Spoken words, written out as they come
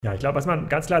Ja, ich glaube, was man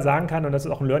ganz klar sagen kann, und das ist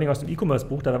auch ein Learning aus dem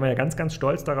E-Commerce-Buch, da waren wir ja ganz, ganz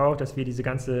stolz darauf, dass wir diese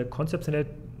ganze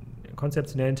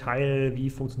konzeptionellen Teil, wie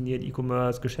funktioniert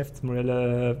E-Commerce,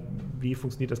 Geschäftsmodelle, wie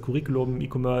funktioniert das Curriculum im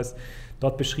E-Commerce,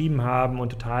 dort beschrieben haben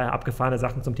und total abgefahrene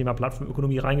Sachen zum Thema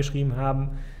Plattformökonomie reingeschrieben haben.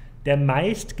 Der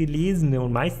meistgelesene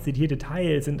und meist zitierte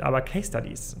Teil sind aber Case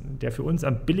Studies. Der für uns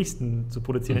am billigsten zu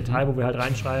produzierende Teil, wo wir halt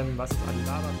reinschreiben, was ist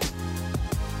Alibaba.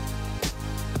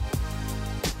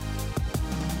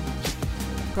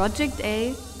 Project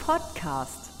A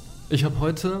Podcast. Ich habe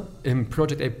heute im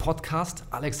Project A Podcast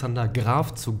Alexander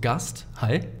Graf zu Gast.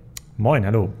 Hi. Moin,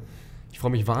 hallo. Ich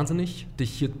freue mich wahnsinnig, dich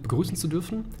hier begrüßen zu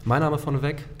dürfen. Mein Name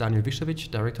vorneweg, Daniel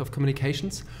Wischewitsch, Director of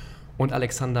Communications. Und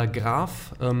Alexander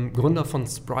Graf, Gründer von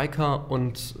Spryker,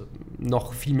 und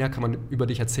noch viel mehr kann man über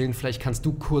dich erzählen. Vielleicht kannst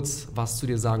du kurz was zu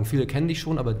dir sagen. Viele kennen dich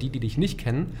schon, aber die dich nicht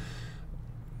kennen,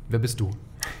 wer bist du?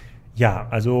 Ja,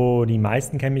 also die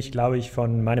meisten kennen mich, glaube ich,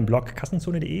 von meinem Blog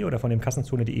kassenzone.de oder von dem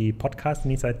kassenzone.de Podcast,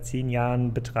 den ich seit 10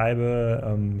 Jahren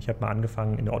betreibe. Ich habe mal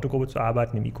angefangen, in der Otto-Gruppe zu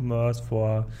arbeiten, im E-Commerce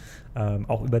vor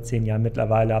auch über 10 Jahren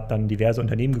mittlerweile. Habe dann diverse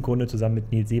Unternehmen gegründet, zusammen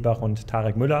mit Nils Seebach und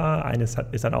Tarek Müller. Eines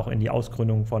ist dann auch in die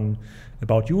Ausgründung von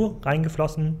About You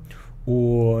reingeflossen.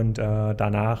 Und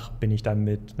danach bin ich dann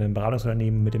mit einem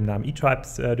Beratungsunternehmen mit dem Namen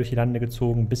eTribes durch die Lande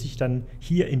gezogen, bis ich dann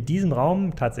hier in diesem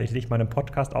Raum tatsächlich meinen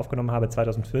Podcast aufgenommen habe,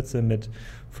 2014 mit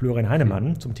Florian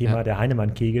Heinemann zum Thema der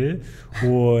Heinemann-Kegel.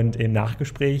 Und im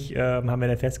Nachgespräch haben wir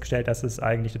dann festgestellt, dass es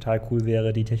eigentlich total cool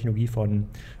wäre, die Technologie von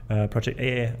Project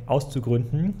A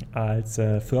auszugründen als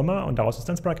Firma. Und daraus ist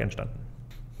dann Spryker entstanden.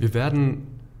 Wir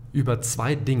werden über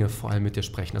 2 Dinge vor allem mit dir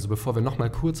sprechen. Also bevor wir nochmal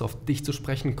kurz auf dich zu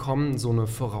sprechen kommen, so eine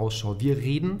Vorausschau. Wir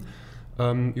reden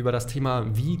über das Thema,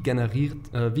 wie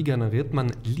generiert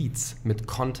man Leads mit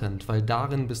Content, weil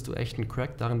darin bist du echt ein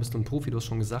Crack, darin bist du ein Profi. Du hast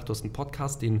schon gesagt, du hast einen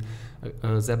Podcast, den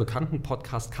sehr bekannten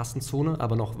Podcast Kassenzone,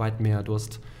 aber noch weit mehr. Du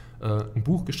hast ein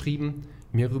Buch geschrieben,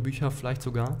 mehrere Bücher vielleicht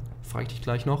sogar, frage ich dich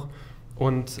gleich noch.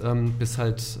 Und bist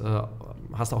halt,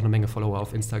 hast auch eine Menge Follower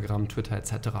auf Instagram, Twitter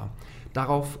etc.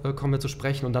 Darauf kommen wir zu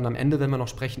sprechen, und dann am Ende werden wir noch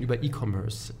sprechen über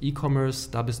E-Commerce. E-Commerce,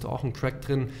 da bist du auch ein Crack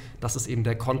drin. Das ist eben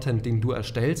der Content, den du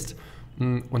erstellst.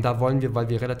 Und da wollen wir, weil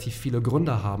wir relativ viele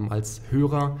Gründer haben als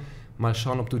Hörer, mal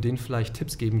schauen, ob du denen vielleicht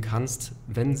Tipps geben kannst,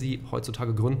 wenn sie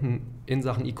heutzutage gründen in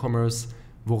Sachen E-Commerce,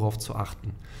 worauf zu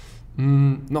achten.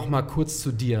 Nochmal kurz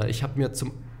zu dir. Ich habe mir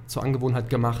zur Angewohnheit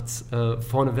gemacht,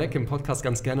 vorneweg im Podcast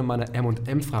ganz gerne meine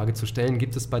M&M-Frage zu stellen.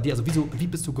 Gibt es bei dir, also wie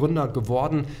bist du Gründer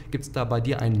geworden? Gibt es da bei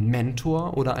dir einen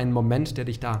Mentor oder einen Moment, der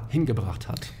dich da hingebracht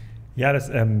hat? Ja,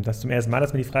 das zum ersten Mal,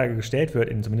 dass mir die Frage gestellt wird,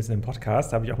 zumindest in dem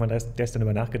Podcast, habe ich auch mal gestern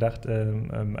darüber nachgedacht,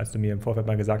 als du mir im Vorfeld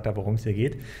mal gesagt hast, worum es hier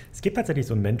geht. Es gibt tatsächlich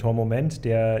so einen Mentor-Moment,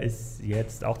 der ist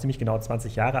jetzt auch ziemlich genau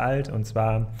 20 Jahre alt, und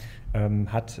zwar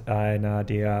hat einer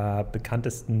der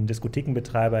bekanntesten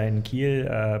Diskothekenbetreiber in Kiel,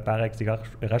 Barek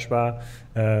Sigashwa,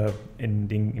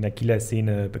 in der Kieler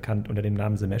Szene bekannt unter dem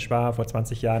Namen Semeshwa, vor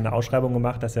 20 Jahren eine Ausschreibung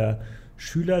gemacht, dass er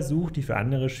Schüler sucht, die für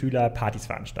andere Schüler Partys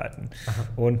veranstalten. Aha.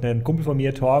 Und ein Kumpel von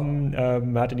mir, Torben,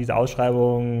 hat in dieser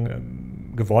Ausschreibung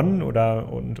gewonnen oder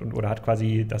hat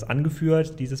quasi das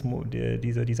angeführt,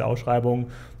 diese Ausschreibung,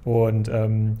 und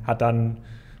hat dann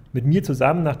mit mir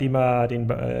zusammen, nachdem er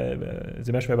den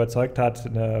Semester überzeugt hat,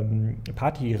 eine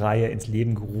Partyreihe ins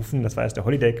Leben gerufen. Das war erst der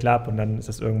Holiday Club, und dann ist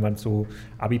das irgendwann zu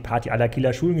Abi-Party aller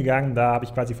Kieler Schulen gegangen. Da habe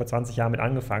ich quasi vor 20 Jahren mit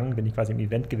angefangen, bin ich quasi im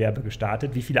Eventgewerbe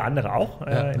gestartet, wie viele andere auch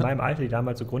in meinem Alter, die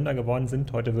damals so Gründer geworden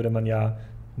sind. Heute würde man ja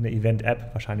eine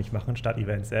Event-App wahrscheinlich machen, statt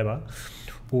Events selber.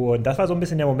 Und das war so ein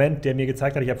bisschen der Moment, der mir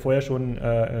gezeigt hat, ich habe vorher schon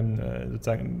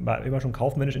war immer schon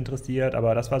kaufmännisch interessiert,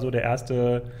 aber das war so der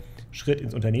erste Schritt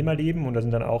ins Unternehmerleben, und da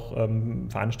sind dann auch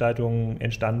Veranstaltungen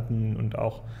entstanden und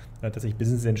auch tatsächlich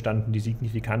Business entstanden, die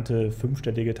signifikante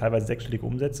 5-stellige, teilweise 6-stellige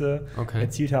Umsätze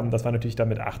erzielt haben. Das war natürlich dann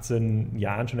mit 18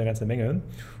 Jahren schon eine ganze Menge.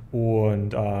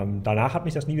 Und danach hat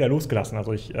mich das nie wieder losgelassen.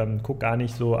 Also ich gucke gar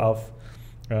nicht so auf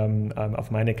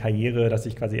meine Karriere, dass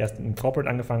ich quasi erst in Corporate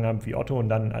angefangen habe wie Otto und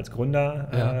dann als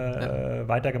Gründer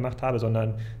weitergemacht habe,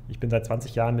 sondern ich bin seit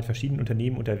 20 Jahren mit verschiedenen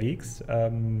Unternehmen unterwegs,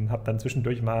 habe dann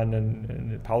zwischendurch mal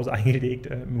eine Pause eingelegt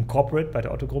im Corporate bei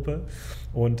der Otto-Gruppe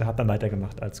und habe dann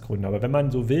weitergemacht als Gründer. Aber wenn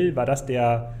man so will, war das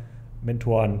der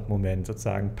Mentorenmoment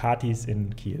sozusagen, Partys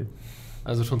in Kiel.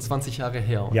 Also schon 20 Jahre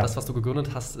her. Und das, was du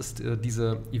gegründet hast, ist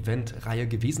diese Eventreihe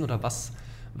gewesen, oder was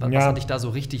hat dich da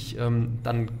so richtig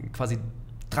dann quasi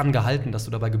dran gehalten, dass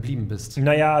du dabei geblieben bist?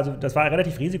 Naja, also das war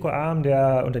relativ risikoarm.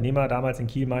 Der Unternehmer damals in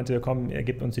Kiel meinte, komm, er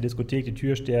gibt uns die Diskothek, die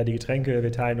Türsteher, die Getränke,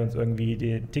 wir teilen uns irgendwie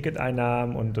die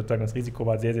Ticketeinnahmen und sozusagen das Risiko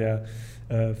war sehr, sehr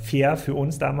fair für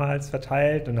uns damals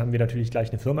verteilt. Und dann haben wir natürlich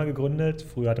gleich eine Firma gegründet.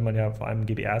 Früher hatte man ja vor allem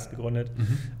GbRs gegründet,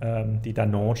 die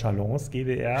dann Nonchalance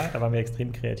GbR, da waren wir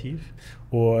extrem kreativ.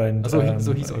 Und, so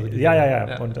hieß eure GbR.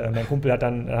 Ja. Und mein Kumpel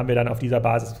haben wir dann auf dieser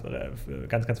Basis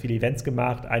ganz, ganz viele Events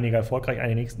gemacht, einige erfolgreich,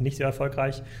 einige nicht sehr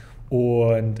erfolgreich.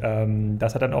 Und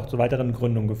das hat dann auch zu weiteren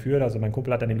Gründungen geführt. Also mein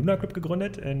Kumpel hat dann den Luna Club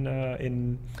gegründet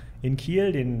in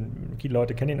Kiel.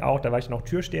 Kiel-Leute kennen ihn auch, da war ich dann auch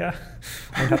Türsteher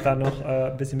und habe dann noch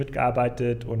ein bisschen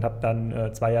mitgearbeitet und habe dann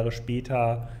 2 Jahre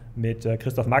später mit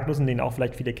Christoph Magnussen, den auch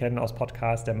vielleicht viele kennen aus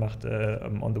Podcasts, der macht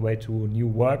On the Way to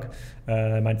New Work,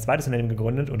 mein zweites Unternehmen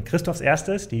gegründet und Christophs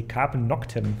erstes, die Carpen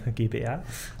Noctem GbR,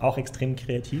 auch extrem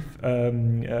kreativ,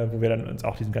 wo wir dann uns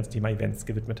auch diesem ganzen Thema Events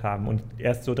gewidmet haben. Und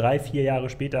erst so 3-4 Jahre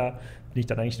später bin ich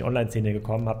dann eigentlich in die Online-Szene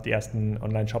gekommen, habe die ersten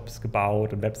Online-Shops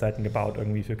gebaut und Webseiten gebaut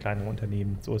irgendwie für kleinere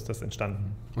Unternehmen. So ist das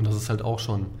entstanden. Und das ist halt auch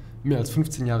schon mehr als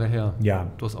 15 Jahre her. Ja.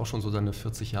 Du hast auch schon so deine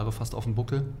 40 Jahre fast auf dem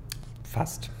Buckel.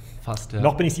 Fast, ja.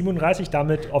 Noch bin ich 37,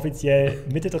 damit offiziell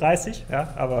Mitte 30, ja,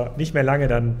 aber nicht mehr lange,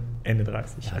 dann Ende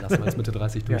 30. Ja, lassen wir jetzt Mitte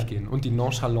 30 durchgehen. Und die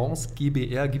Nonchalance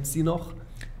GbR, gibt es die noch?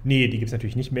 Nee, die gibt es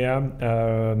natürlich nicht mehr,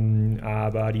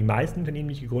 aber die meisten Unternehmen,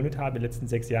 die ich gegründet habe in den letzten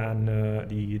 6 Jahren,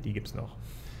 die gibt es noch.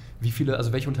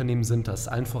 Welche Unternehmen sind das?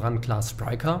 Allen voran klar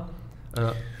Spryker.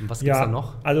 Was gibt es da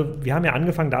noch? Also wir haben ja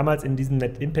angefangen damals in diesem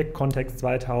Net Impact Kontext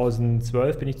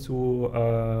 2012 bin ich zu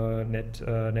Net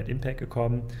Impact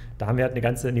gekommen. Da haben wir halt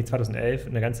 2011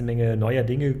 eine ganze Menge neuer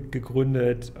Dinge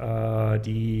gegründet,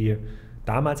 die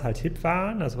damals halt hip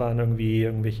waren. Das waren irgendwie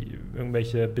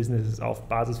irgendwelche Businesses auf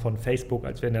Basis von Facebook,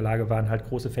 als wir in der Lage waren, halt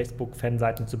große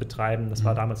Facebook-Fanseiten zu betreiben. Das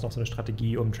war damals noch so eine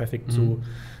Strategie, um Traffic zu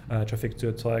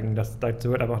erzeugen. Dazu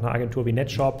gehört aber auch eine Agentur wie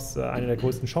NetShops, eine der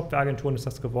größten Shop-Agenturen ist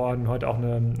das geworden, heute auch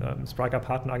eine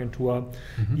Spryker-Partneragentur.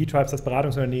 eTribes, das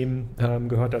Beratungsunternehmen,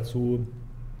 gehört dazu.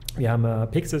 Wir haben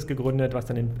Pixels gegründet, was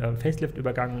dann in Facelift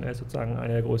übergangen ist, sozusagen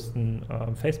eine der größten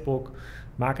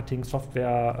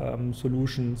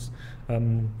Facebook-Marketing-Software-Solutions.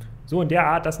 So in der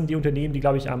Art, das sind die Unternehmen, die,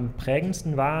 glaube ich, am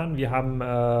prägendsten waren. Wir haben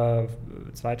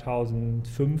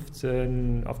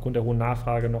 2015 aufgrund der hohen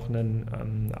Nachfrage noch eine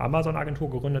Amazon-Agentur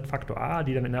gegründet, Faktor A,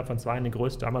 die dann innerhalb von 2 Jahren die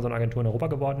größte Amazon-Agentur in Europa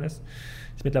geworden ist.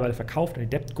 Ist mittlerweile verkauft an die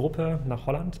Debt-Gruppe nach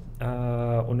Holland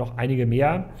und noch einige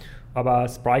mehr. Aber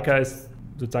Spryker ist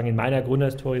sozusagen in meiner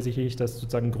Gründerhistorie sicherlich das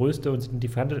sozusagen größte und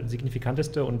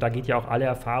signifikanteste und da geht ja auch alle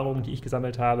Erfahrungen, die ich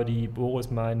gesammelt habe, die Boris,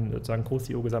 mein sozusagen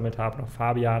Co-CEO, gesammelt hat, noch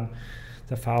Fabian,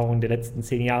 die Erfahrungen der letzten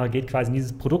 10 Jahre geht quasi in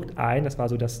dieses Produkt ein. Das war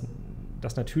so das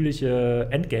natürliche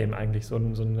Endgame eigentlich, so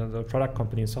eine Product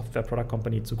Company, Software Product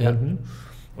Company zu gründen. Ja.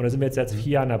 Und da sind wir jetzt seit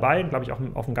 4 Jahren dabei und glaube ich auch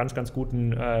auf einem ganz, ganz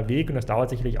guten Weg und das dauert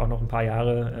sicherlich auch noch ein paar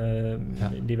Jahre,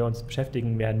 in denen wir uns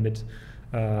beschäftigen werden mit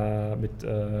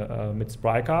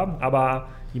Spryker, aber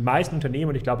die meisten Unternehmen,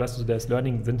 und ich glaube, das ist so das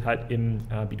Learning, sind halt im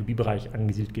B2B-Bereich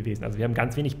angesiedelt gewesen. Also wir haben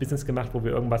ganz wenig Business gemacht, wo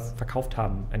wir irgendwas verkauft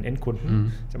haben an Endkunden.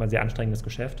 Das ist immer ein sehr anstrengendes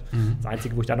Geschäft. Das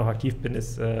Einzige, wo ich da noch aktiv bin,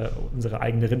 ist unsere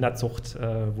eigene Rinderzucht,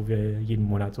 wo wir jeden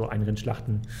Monat so ein Rind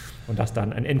schlachten und das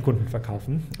dann an Endkunden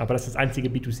verkaufen. Aber das ist das einzige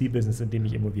B2C-Business, in dem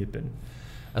ich involviert bin.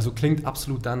 Also klingt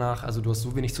absolut danach, also du hast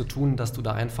so wenig zu tun, dass du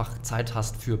da einfach Zeit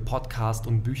hast für Podcast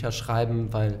und Bücher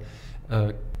schreiben, weil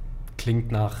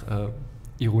klingt nach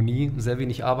Ironie, sehr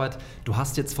wenig Arbeit. Du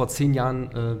hast jetzt vor 10 Jahren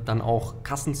dann auch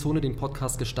Kassenzone, den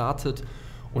Podcast, gestartet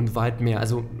und weit mehr.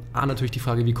 Also natürlich die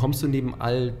Frage, wie kommst du neben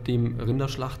all dem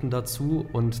Rinderschlachten dazu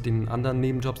und den anderen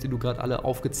Nebenjobs, die du gerade alle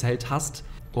aufgezählt hast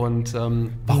und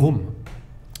warum?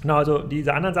 Genau, also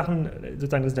diese anderen Sachen,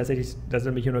 sozusagen, das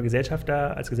sind ich hier nur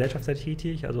Gesellschafter, als Gesellschafter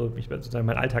tätig, also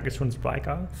mein Alltag ist schon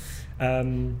Spryker.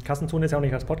 Kassenzone ist ja auch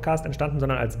nicht als Podcast entstanden,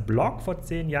 sondern als Blog vor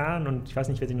 10 Jahren und ich weiß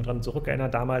nicht, wer sich noch daran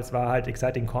zurückerinnert, damals war halt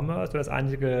Exciting Commerce das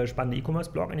einzige spannende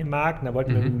E-Commerce-Blog in dem Markt und da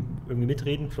wollten wir irgendwie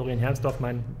mitreden, Florian Hermsdorf,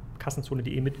 mein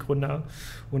Kassenzone.de Mitgründer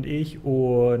und ich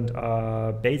und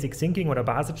Basic Thinking oder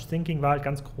Basic Thinking war halt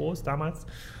ganz groß damals.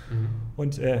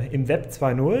 Und im Web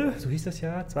 2.0, so hieß das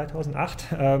ja,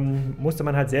 2008, musste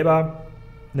man halt selber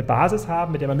eine Basis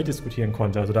haben, mit der man mitdiskutieren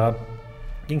konnte. Also da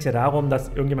ging es ja darum, dass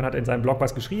irgendjemand hat in seinem Blog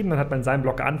was geschrieben, dann hat man in seinem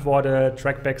Blog geantwortet,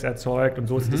 Trackbacks erzeugt und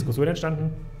so ist die Diskussion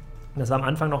entstanden. Und das war am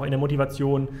Anfang noch in der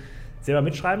Motivation, selber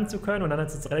mitschreiben zu können und dann hat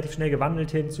es relativ schnell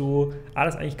gewandelt hin zu,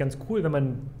 das ist eigentlich ganz cool, wenn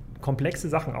man komplexe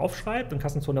Sachen aufschreibt und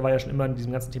Kassenzone war ja schon immer in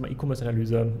diesem ganzen Thema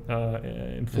E-Commerce-Analyse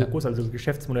im Fokus, also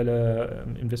Geschäftsmodelle,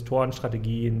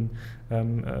 Investorenstrategien,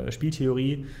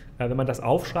 Spieltheorie. Wenn man das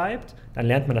aufschreibt, dann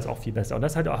lernt man das auch viel besser. Und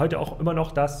das ist halt heute auch immer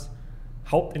noch das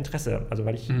Hauptinteresse. Also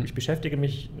weil ich beschäftige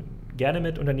mich gerne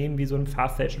mit Unternehmen wie so ein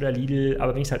Farfetch oder Lidl,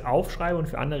 aber wenn ich es halt aufschreibe und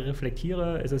für andere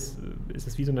reflektiere, ist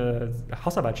es wie so eine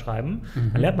Hausarbeit schreiben,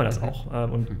 dann lernt man das auch.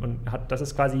 Das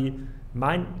ist quasi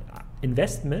mein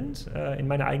Investment in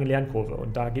meine eigene Lernkurve.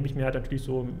 Und da gebe ich mir halt natürlich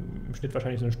so im Schnitt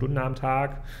wahrscheinlich so eine Stunde am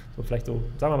Tag, so vielleicht so,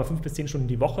 sagen wir mal 5 bis 10 Stunden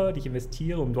die Woche, die ich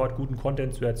investiere, um dort guten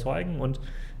Content zu erzeugen. Und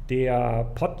der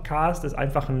Podcast ist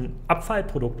einfach ein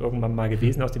Abfallprodukt irgendwann mal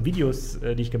gewesen aus den Videos,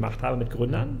 die ich gemacht habe mit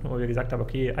Gründern, wo wir gesagt haben,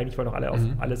 okay, eigentlich wollen doch alle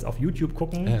alles auf YouTube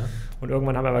gucken. Ja. Und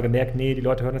irgendwann haben wir aber gemerkt, nee, die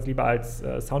Leute hören das lieber als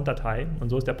Sounddatei. Und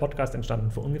so ist der Podcast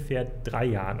entstanden vor ungefähr 3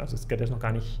 Jahren. Also der ist noch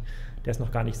gar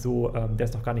nicht so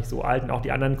alt. Und auch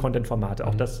die anderen Content-Formate,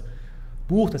 auch das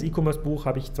Buch, das E-Commerce-Buch,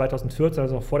 habe ich 2014,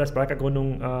 also noch vor der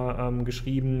Spriker-Gründung,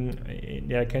 geschrieben, in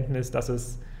der Erkenntnis, dass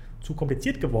es zu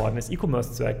kompliziert geworden ist,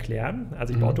 E-Commerce zu erklären.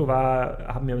 Also ich bei Otto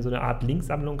haben wir so eine Art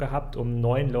Linksammlung gehabt, um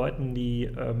neuen Leuten, die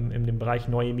in dem Bereich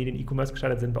neue Medien E-Commerce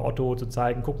gestartet sind, bei Otto zu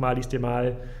zeigen, guck mal, lies dir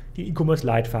mal die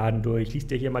E-Commerce-Leitfaden durch, lies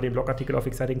dir hier mal den Blogartikel auf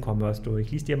Exciting Commerce durch,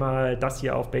 lies dir mal das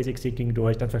hier auf Basic Thinking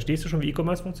durch, dann verstehst du schon, wie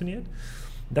E-Commerce funktioniert.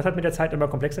 Das hat mit der Zeit immer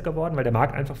komplexer geworden, weil der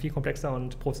Markt einfach viel komplexer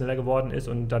und professioneller geworden ist.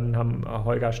 Und dann haben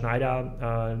Holger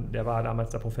Schneider, der war damals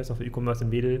der Professor für E-Commerce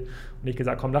in Wedel, und ich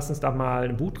gesagt, komm, lass uns da mal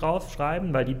ein Buch drauf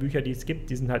schreiben, weil die Bücher, die es gibt,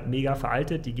 die sind halt mega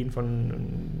veraltet.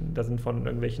 Da sind von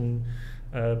irgendwelchen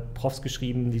Profs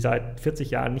geschrieben, die seit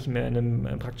 40 Jahren nicht mehr in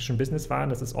einem praktischen Business waren.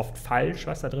 Das ist oft falsch,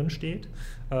 was da drin steht.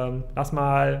 Lass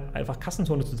mal einfach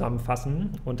Kassenzone zusammenfassen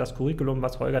und das Curriculum,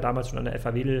 was Holger damals schon an der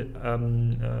FH Wedel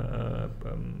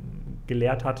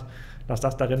gelehrt hat, lass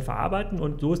das darin verarbeiten.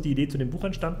 Und so ist die Idee zu dem Buch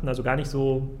entstanden. Also gar nicht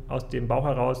so aus dem Bauch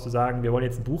heraus zu sagen, wir wollen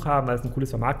jetzt ein Buch haben, weil es ein cooles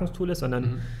Vermarktungstool ist,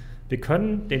 sondern wir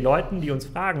können den Leuten, die uns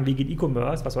fragen, wie geht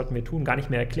E-Commerce, was sollten wir tun, gar nicht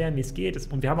mehr erklären, wie es geht.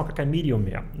 Und wir haben auch gar kein Medium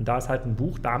mehr. Und da ist halt ein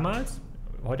Buch damals,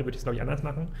 heute würde ich es, glaube ich, anders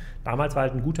machen, damals war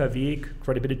halt ein guter Weg,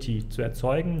 Credibility zu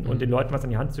erzeugen und den Leuten was an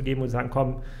die Hand zu geben und zu sagen,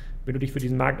 komm, wenn du dich für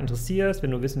diesen Markt interessierst,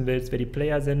 wenn du wissen willst, wer die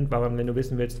Player sind, wenn du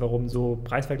wissen willst, warum so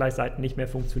Preisvergleichsseiten nicht mehr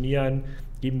funktionieren,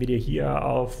 geben wir dir hier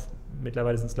auf,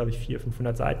 mittlerweile sind es, glaube ich,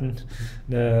 400-500 Seiten,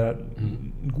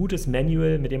 ein gutes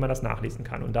Manual, mit dem man das nachlesen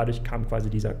kann. Und dadurch kam quasi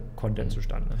dieser Content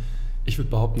zustande. Ich würde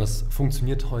behaupten, das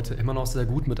funktioniert heute immer noch sehr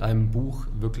gut, mit einem Buch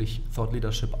wirklich Thought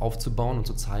Leadership aufzubauen und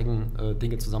zu zeigen,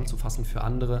 Dinge zusammenzufassen für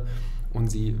andere und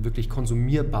sie wirklich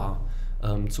konsumierbar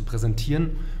zu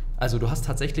präsentieren. Also du hast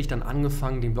tatsächlich dann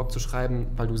angefangen, den Blog zu schreiben,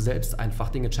 weil du selbst einfach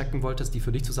Dinge checken wolltest, die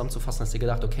für dich zusammenzufassen. Hast dir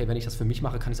gedacht, okay, wenn ich das für mich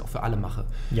mache, kann ich es auch für alle machen.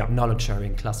 Ja. Knowledge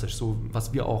Sharing, klassisch. So,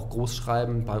 was wir auch groß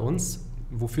schreiben bei uns,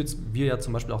 wofür wir ja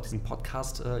zum Beispiel auch diesen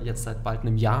Podcast jetzt seit bald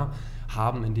einem Jahr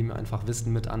haben, indem wir einfach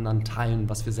Wissen mit anderen teilen,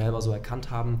 was wir selber so erkannt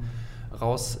haben,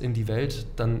 raus in die Welt.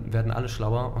 Dann werden alle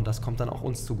schlauer und das kommt dann auch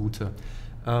uns zugute.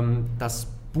 Das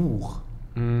Buch,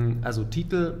 also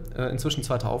Titel, inzwischen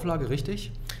 2. Auflage,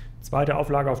 richtig? 2.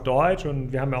 Auflage auf Deutsch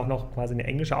und wir haben ja auch noch quasi eine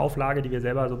englische Auflage, die wir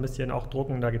selber so ein bisschen auch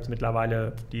drucken. Da gibt es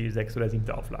mittlerweile die 6. oder 7.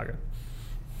 Auflage.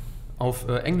 Auf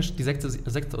Englisch die 6.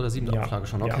 oder 7. Auflage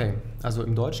schon, okay. Ja. Also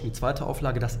im Deutschen die 2.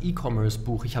 Auflage, das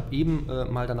E-Commerce-Buch. Ich habe eben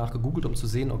mal danach gegoogelt, um zu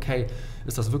sehen, okay,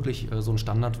 ist das wirklich so ein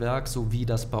Standardwerk, so wie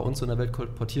das bei uns in der Welt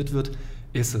kolportiert wird?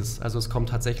 Ist es. Also es kommt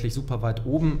tatsächlich super weit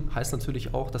oben, heißt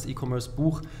natürlich auch das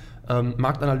E-Commerce-Buch.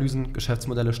 Marktanalysen,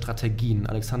 Geschäftsmodelle, Strategien.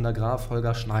 Alexander Graf,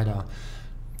 Holger Schneider.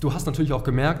 Du hast natürlich auch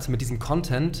gemerkt, mit diesem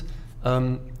Content,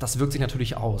 das wirkt sich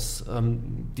natürlich aus.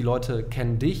 Die Leute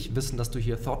kennen dich, wissen, dass du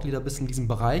hier Thought Leader bist in diesem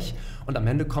Bereich und am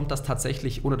Ende kommt das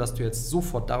tatsächlich, ohne dass du jetzt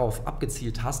sofort darauf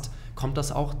abgezielt hast, kommt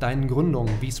das auch deinen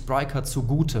Gründungen wie Spriker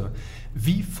zugute.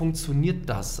 Wie funktioniert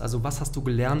das? Also was hast du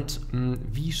gelernt?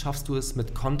 Wie schaffst du es,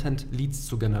 mit Content Leads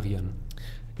zu generieren?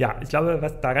 Ja, ich glaube,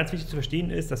 was da ganz wichtig zu verstehen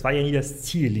ist, das war ja nie das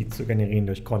Ziel, Leads zu generieren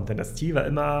durch Content. Das Ziel war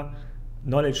immer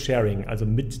Knowledge Sharing, also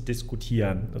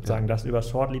mitdiskutieren, sozusagen, dass über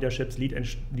Thought Leaderships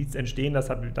Leads entstehen. Da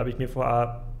habe ich mir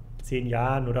vor 10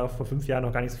 Jahren oder vor 5 Jahren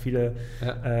noch gar nicht so viele,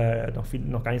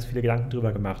 Gedanken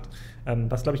drüber gemacht.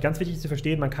 Was, glaube ich, ganz wichtig ist zu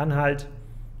verstehen, man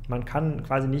kann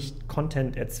quasi nicht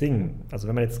Content erzwingen. Also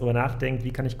wenn man jetzt darüber nachdenkt,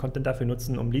 wie kann ich Content dafür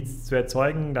nutzen, um Leads zu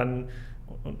erzeugen, dann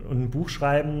und ein Buch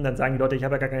schreiben, dann sagen die Leute, ich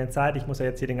habe ja gar keine Zeit, ich muss ja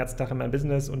jetzt hier den ganzen Tag in meinem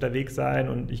Business unterwegs sein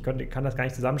und ich kann das gar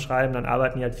nicht zusammenschreiben, dann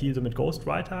arbeiten die halt viel so mit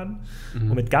Ghostwritern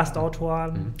und mit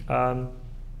Gastautoren.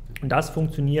 Und das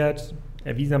funktioniert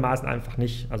erwiesenermaßen einfach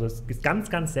nicht. Also es ist ganz,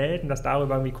 ganz selten, dass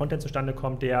darüber irgendwie Content zustande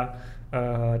kommt, der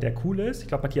cool ist. Ich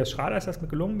glaube, Matthias Schrader ist das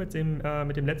gelungen mit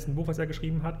dem letzten Buch, was er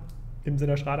geschrieben hat, im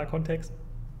Sinne Schrader-Kontext.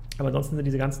 Aber ansonsten sind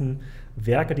diese ganzen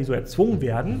Werke, die so erzwungen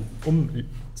werden, um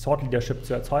Thought Leadership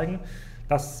zu erzeugen,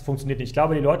 das funktioniert nicht. Ich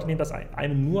glaube, die Leute nehmen das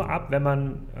einem nur ab, wenn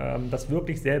man das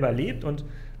wirklich selber lebt und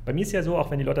bei mir ist ja so,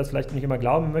 auch wenn die Leute das vielleicht nicht immer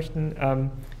glauben möchten,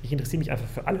 ich interessiere mich einfach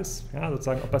für alles. Ja,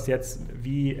 sozusagen, ob das jetzt,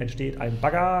 wie entsteht ein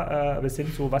Bagger, bis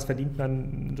hin zu, was verdient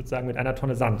man sozusagen mit einer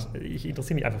Tonne Sand. Ich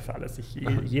interessiere mich einfach für alles.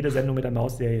 Jede Sendung mit der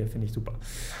Mausserie finde ich super.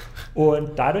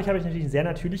 Und dadurch habe ich natürlich ein sehr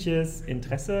natürliches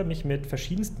Interesse, mich mit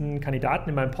verschiedensten Kandidaten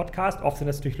in meinem Podcast, oft sind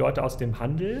das natürlich Leute aus dem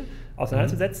Handel,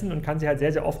 auseinanderzusetzen und kann sie halt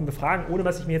sehr, sehr offen befragen, ohne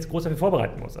dass ich mir jetzt groß dafür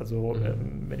vorbereiten muss. Also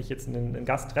wenn ich jetzt einen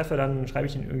Gast treffe, dann schreibe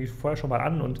ich ihn irgendwie vorher schon mal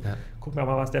an und gucke mir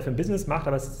mal, was der für ein Business macht,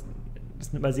 aber es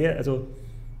ist immer sehr, also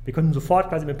wir können sofort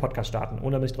quasi mit dem Podcast starten,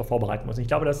 ohne dass ich darauf vorbereiten muss. Und ich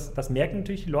glaube, das merken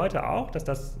natürlich die Leute auch, dass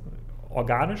das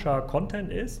organischer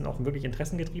Content ist und auch ein wirklich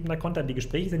interessengetriebener Content. Die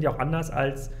Gespräche sind ja auch anders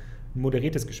als ein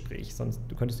moderiertes Gespräch. Sonst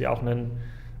könntest du ja auch einen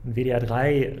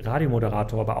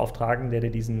WDR3-Radiomoderator beauftragen, der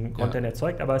dir diesen Content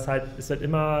erzeugt, aber es ist halt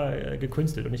immer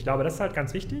gekünstelt. Und ich glaube, das ist halt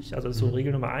ganz wichtig. Also das ist so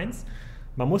Regel Nummer 1.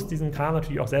 Man muss diesen Kram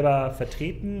natürlich auch selber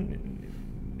vertreten.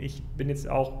 Ich bin jetzt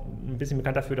auch ein bisschen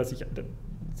bekannt dafür, dass ich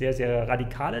sehr, sehr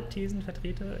radikale Thesen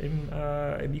vertrete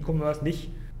im E-Commerce.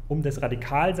 Nicht um des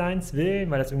Radikalseins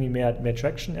willen, weil das irgendwie mehr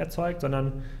Traction erzeugt,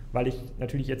 sondern weil ich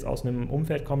natürlich jetzt aus einem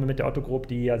Umfeld komme mit der Otto Group,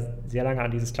 die ja sehr lange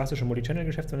an dieses klassische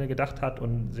Multichannel-Geschäftsmodell gedacht hat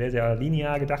und sehr, sehr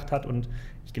linear gedacht hat und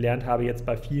ich gelernt habe jetzt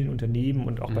bei vielen Unternehmen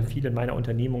und auch bei vielen meiner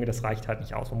Unternehmungen, das reicht halt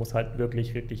nicht aus. Man muss halt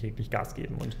wirklich, wirklich, wirklich Gas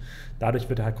geben und dadurch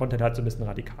wird halt Content halt so ein bisschen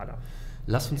radikaler.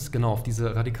 Lass uns genau auf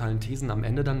diese radikalen Thesen am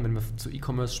Ende dann, wenn wir zu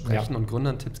E-Commerce sprechen und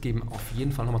Gründern Tipps geben, auf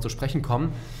jeden Fall nochmal zu sprechen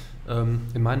kommen.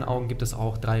 In meinen Augen gibt es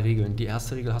auch 3 Regeln. Die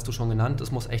erste Regel hast du schon genannt,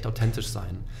 es muss echt authentisch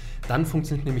sein. Dann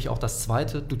funktioniert nämlich auch das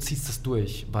zweite, du ziehst es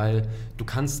durch, weil du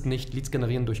kannst nicht Leads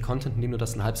generieren durch Content, indem du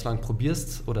das ein halbes Jahr lang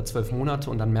probierst oder 12 Monate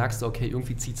und dann merkst du, okay,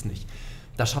 irgendwie zieht es nicht.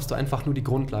 Da schaffst du einfach nur die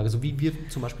Grundlage, so wie wir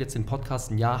zum Beispiel jetzt den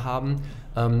Podcast ein Jahr haben.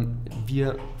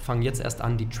 Wir fangen jetzt erst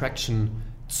an, die Traction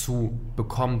zu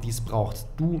bekommen, die es braucht.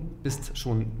 Du bist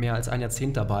schon mehr als ein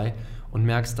Jahrzehnt dabei und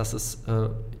merkst, dass es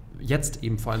jetzt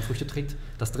eben vor allem Früchte trägt.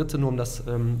 Das dritte, nur um das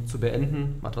zu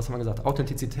beenden, was haben wir gesagt,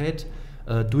 Authentizität,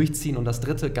 durchziehen und das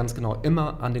dritte, ganz genau,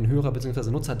 immer an den Hörer bzw.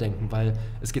 Nutzer denken, weil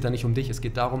es geht da nicht um dich, es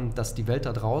geht darum, dass die Welt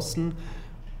da draußen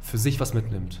für sich was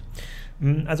mitnimmt.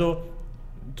 Also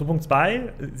zu Punkt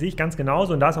 2 sehe ich ganz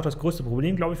genauso und da ist auch das größte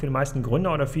Problem, glaube ich, für die meisten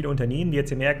Gründer oder viele Unternehmen, die jetzt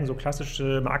hier merken, so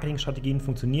klassische Marketingstrategien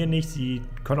funktionionieren nicht, sie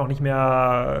können auch nicht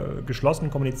mehr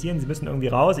geschlossen kommunizieren, sie müssen irgendwie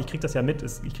raus. Ich kriege das ja mit,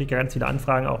 ich kriege ja ganz viele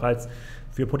Anfragen auch als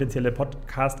für potenzielle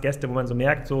Podcast-Gäste, wo man so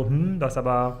merkt, so, das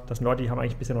sind Leute, die haben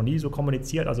eigentlich bisher noch nie so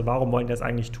kommuniziert, also warum wollen die das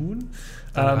eigentlich tun?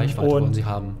 Reichweite wollen sie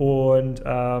haben. Und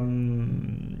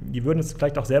die würden es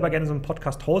vielleicht auch selber gerne so einen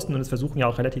Podcast hosten und es versuchen ja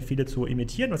auch relativ viele zu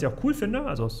imitieren, was ich auch cool finde,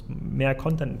 also mehr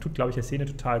Content tut, glaube ich, der Szene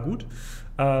total gut.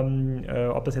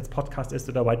 Ob das jetzt Podcast ist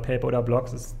oder White Paper oder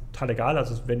Blogs, ist total egal,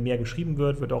 also wenn mehr geschrieben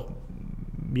wird auch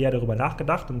mehr darüber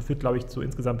nachgedacht und führt, glaube ich, zu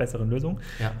insgesamt besseren Lösungen.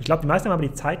 Ja. Ich glaube, die meisten haben aber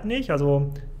die Zeit nicht. Also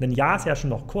ein Jahr ist ja schon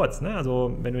noch kurz. Ne?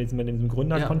 Also wenn du jetzt in diesem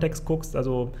Gründerkontext guckst,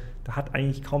 also da hat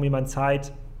eigentlich kaum jemand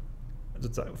Zeit,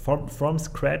 sozusagen from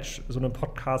scratch so einen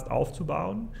Podcast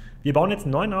aufzubauen. Wir bauen jetzt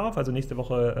einen neuen auf, also nächste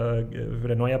Woche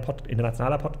wird ein neuer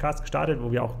internationaler Podcast gestartet,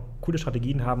 wo wir auch coole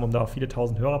Strategien haben, um da auf viele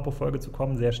tausend Hörer pro Folge zu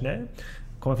kommen, sehr schnell.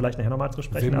 Kommen wir vielleicht nachher nochmal zu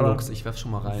sprechen. Wimlex, ich werf's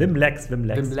schon mal rein. Wimlex.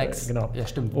 Genau. Ja,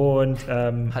 stimmt. Und,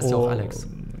 heißt ja auch Alex.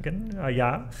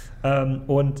 Ja.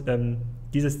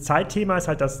 Dieses Zeitthema ist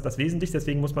halt das Wesentlichste,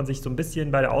 deswegen muss man sich so ein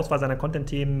bisschen bei der Auswahl seiner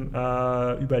Content-Themen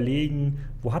überlegen,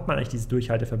 wo hat man eigentlich dieses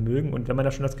Durchhaltevermögen und wenn man da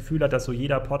schon das Gefühl hat, dass so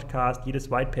jeder Podcast, jedes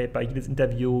White Paper, jedes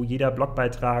Interview, jeder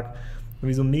Blogbeitrag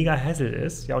irgendwie so mega Hassel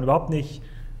ist, ja, und überhaupt nicht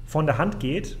von der Hand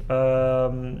geht,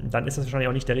 dann ist das wahrscheinlich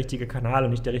auch nicht der richtige Kanal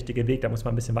und nicht der richtige Weg, da muss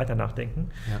man ein bisschen weiter nachdenken.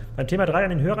 Ja. Beim Thema 3 an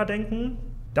den Hörer denken,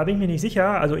 da bin ich mir nicht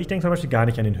sicher, also ich denke zum Beispiel gar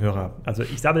nicht an den Hörer. Also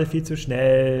ich sabbel viel zu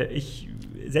schnell, ich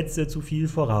setze zu viel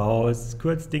voraus,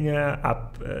 kürze Dinge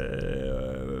ab,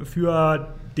 führe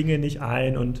Dinge nicht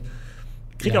ein und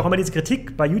kriege auch immer diese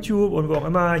Kritik bei YouTube und wo auch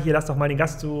immer, hier lass doch mal den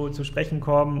Gast zu sprechen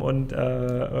kommen und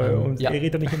ihr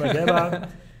redet doch nicht immer selber.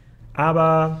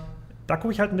 Aber da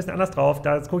gucke ich halt ein bisschen anders drauf.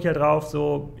 Da gucke ich halt drauf,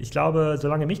 so, ich glaube,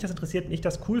 solange mich das interessiert und ich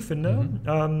das cool finde,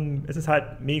 ist es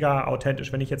halt mega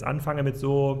authentisch. Wenn ich jetzt anfange mit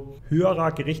so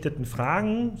höherer gerichteten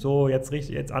Fragen, so jetzt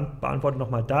beantworte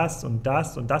nochmal das und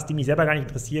das und das, die mich selber gar nicht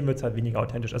interessieren, wird es halt weniger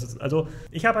authentisch. Also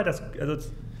ich habe halt das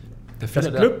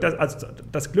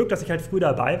Glück, dass ich halt früh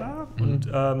dabei war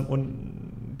und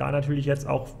da natürlich jetzt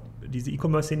auch diese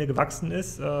E-Commerce-Szene gewachsen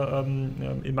ist,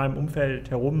 in meinem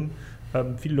Umfeld herum,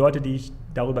 viele Leute, die ich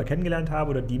darüber kennengelernt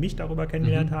habe oder die mich darüber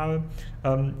kennengelernt habe.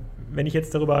 Wenn ich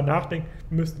jetzt darüber nachdenke,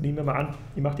 nehmen wir mal an,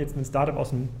 ihr macht jetzt ein Startup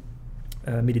aus dem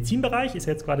Medizinbereich ist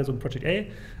jetzt gerade so ein Project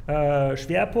A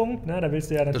Schwerpunkt. Ne? Da willst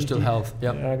du ja natürlich Digital Health,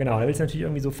 ja. Genau, da willst du natürlich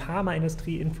irgendwie so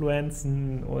Pharmaindustrie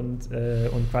influenzen und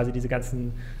quasi die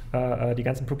ganzen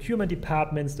Procurement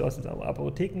Departments, du hast jetzt auch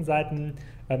Apothekenseiten.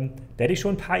 Da hätte ich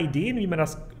schon ein paar Ideen, wie man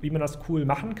das cool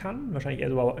machen kann. Wahrscheinlich eher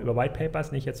so über White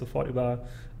Papers, nicht jetzt sofort über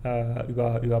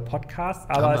Podcasts.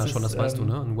 Aber es schon, das weißt du,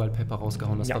 ne? Ein White Paper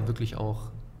rausgehauen, das war wirklich auch,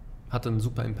 hatte einen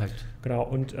super Impact. Genau,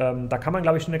 und da kann man,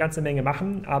 glaube ich, schon eine ganze Menge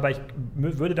machen, aber ich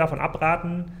würde davon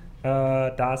abraten,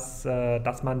 dass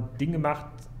man Dinge macht,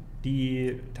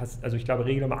 also ich glaube,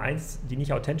 Regel Nummer 1, die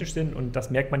nicht authentisch sind, und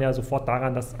das merkt man ja sofort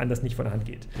daran, dass einem das nicht von der Hand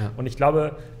geht. Ja. Und ich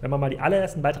glaube, wenn man mal die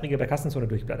allerersten Beiträge bei Kassenzone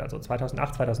durchblättert, also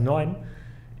 2008, 2009,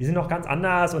 die sind noch ganz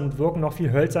anders und wirken noch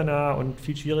viel hölzerner und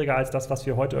viel schwieriger als das, was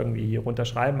wir heute irgendwie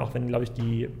runterschreiben, auch wenn, glaube ich,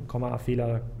 die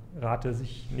Komma-Fehlerrate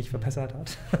sich nicht verbessert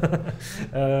hat.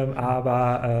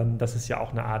 Aber das ist ja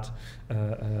auch eine Art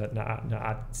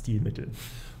Stilmittel.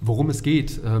 Worum es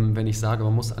geht, wenn ich sage,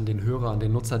 man muss an den Hörer, an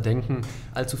den Nutzer denken,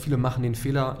 allzu viele machen den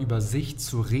Fehler, über sich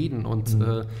zu reden und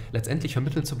letztendlich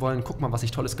vermitteln zu wollen, guck mal, was ich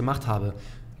Tolles gemacht habe.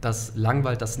 Das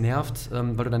langweilt, das nervt,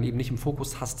 weil du dann eben nicht im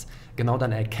Fokus hast, genau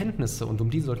deine Erkenntnisse, und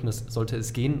um die sollte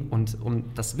es gehen, und um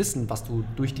das Wissen, was du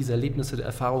durch diese Erlebnisse, der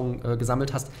Erfahrung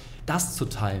gesammelt hast, das zu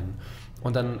teilen.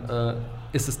 Und dann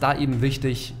ist es da eben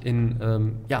wichtig, in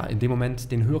dem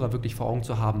Moment den Hörer wirklich vor Augen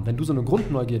zu haben. Wenn du so eine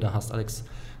Grundneugierde hast, Alex,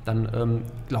 dann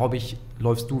glaube ich,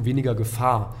 läufst du weniger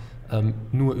Gefahr,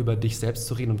 nur über dich selbst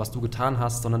zu reden und was du getan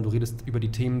hast, sondern du redest über die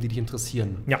Themen, die dich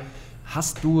interessieren. Ja.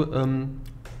 Hast du,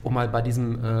 um mal bei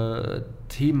diesem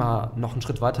Thema noch einen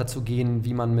Schritt weiter zu gehen,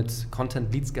 wie man mit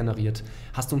Content Leads generiert,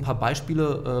 hast du ein paar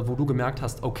Beispiele, wo du gemerkt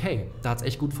hast, okay, da hat es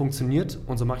echt gut funktioniert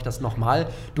und so mache ich das nochmal,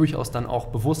 durchaus dann auch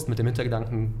bewusst mit dem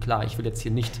Hintergedanken, klar, ich will jetzt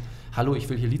hier nicht, hallo, ich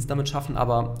will hier Leads damit schaffen,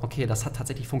 aber okay, das hat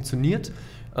tatsächlich funktioniert.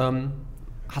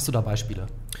 Hast du da Beispiele?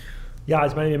 Ja,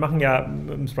 also ich meine, wir machen ja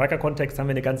im Spryker-Kontext haben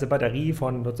wir eine ganze Batterie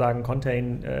von sozusagen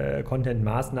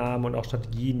Content-Maßnahmen und auch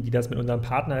Strategien, die das mit unserem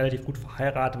Partner relativ gut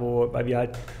verheiratet, weil wir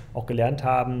halt auch gelernt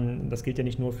haben, das gilt ja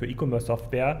nicht nur für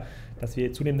E-Commerce-Software, dass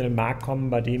wir zunehmend in einen Markt kommen,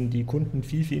 bei dem die Kunden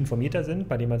viel, viel informierter sind,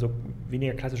 bei dem man so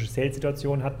weniger klassische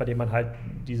Sales-Situationen hat, bei dem man halt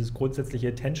dieses grundsätzliche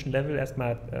Attention-Level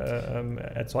erstmal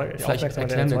erzeugt. Vielleicht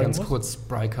erklären wir ganz kurz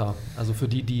Spryker, also für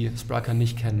die Spryker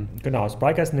nicht kennen. Genau,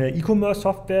 Spryker ist eine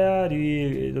E-Commerce-Software,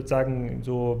 die sozusagen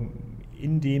so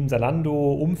in dem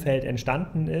Zalando-Umfeld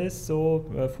entstanden ist. So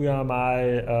früher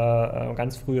mal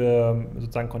ganz frühe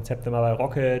sozusagen Konzepte mal bei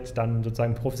Rocket, dann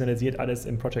sozusagen professionalisiert alles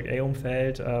im Project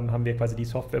A-Umfeld, haben wir quasi die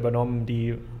Software übernommen,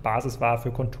 die Basis war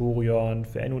für Contorion,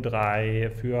 für NU3,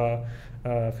 für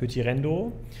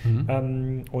Tirendo.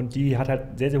 Und die hat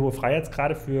halt sehr, sehr hohe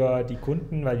Freiheitsgrade für die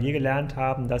Kunden, weil wir gelernt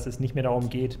haben, dass es nicht mehr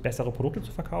darum geht, bessere Produkte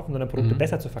zu verkaufen, sondern Produkte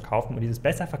besser zu verkaufen. Und dieses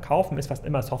besser verkaufen ist fast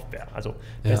immer Software. Also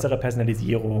bessere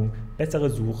Personalisierung, bessere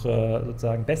Suche,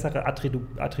 sozusagen bessere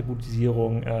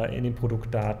Attributisierung in den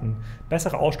Produktdaten,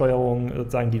 bessere Aussteuerung,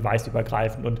 sozusagen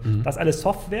device-übergreifend. Und das alles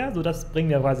Software, so das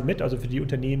bringen wir quasi mit. Also für die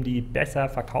Unternehmen, die besser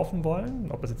verkaufen wollen,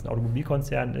 ob das jetzt ein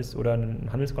Automobilkonzern ist oder ein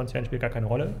Handelskonzern, spielt gar keine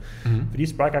Rolle. Für die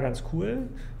ist Spryker ganz cool.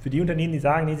 Für die Unternehmen, die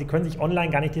sagen, nee, sie können sich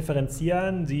online gar nicht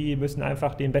differenzieren, sie müssen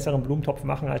einfach den besseren Blumentopf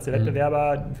machen als der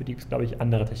Wettbewerber, für die gibt es, glaube ich,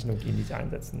 andere Technologien, die sie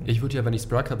einsetzen. Ich würde ja, wenn ich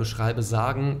Spryker beschreibe,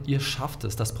 sagen, ihr schafft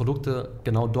es, dass Produkte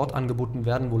genau dort angeboten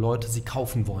werden, wo Leute sie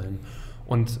kaufen wollen.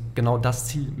 Und genau das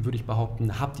Ziel, würde ich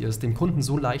behaupten, habt ihr es, dem Kunden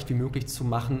so leicht wie möglich zu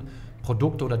machen,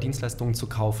 Produkte oder Dienstleistungen zu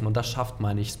kaufen. Und das schafft,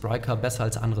 meine ich, Spryker besser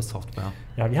als andere Software.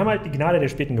 Ja, wir haben halt die Gnade der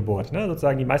späten Geburt. Ne?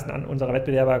 Sozusagen die meisten unserer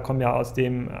Wettbewerber kommen ja aus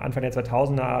dem Anfang der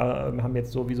 2000er, haben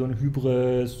jetzt so wie so ein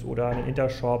Hybris oder einen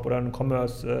Intershop oder einen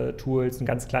Commerce-Tools, einen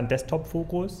ganz klaren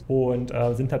Desktop-Fokus und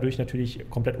sind dadurch natürlich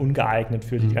komplett ungeeignet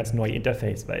für die ganz neue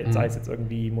Interface-Welt. Sei es jetzt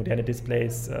irgendwie moderne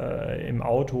Displays im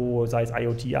Auto, sei es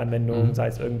IoT-Anwendungen, sei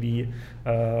es irgendwie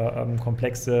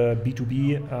komplexe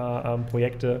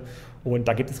B2B-Projekte. Und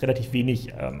da gibt es relativ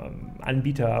wenig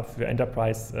Anbieter für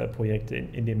Enterprise-Projekte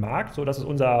in dem Markt. So, das ist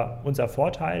unser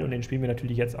Vorteil und den spielen wir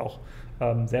natürlich jetzt auch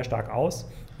sehr stark aus.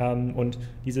 Und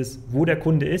dieses, wo der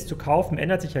Kunde ist, zu kaufen,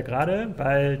 ändert sich ja gerade,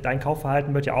 weil dein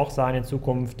Kaufverhalten wird ja auch sein in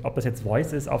Zukunft, ob das jetzt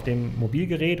Voice ist auf dem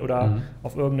Mobilgerät oder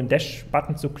auf irgendeinen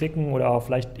Dash-Button zu klicken oder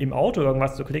vielleicht im Auto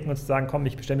irgendwas zu klicken und zu sagen, komm,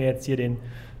 ich bestelle mir jetzt hier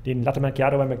den Latte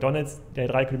Macchiato bei McDonald's, der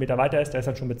 3 Kilometer weiter ist, der ist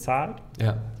dann schon bezahlt.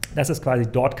 Ja. Das ist quasi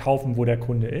dort kaufen, wo der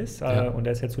Kunde ist. Und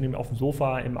der ist jetzt zunehmend auf dem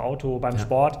Sofa, im Auto, beim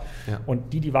Sport. Ja.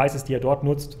 Und die Devices, die er dort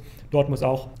nutzt, dort muss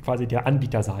auch quasi der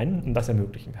Anbieter sein. Und das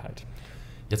ermöglichen wir halt.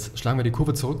 Jetzt schlagen wir die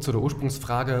Kurve zurück zu der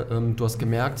Ursprungsfrage. Du hast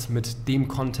gemerkt, mit dem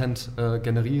Content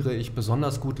generiere ich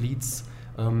besonders gut Leads.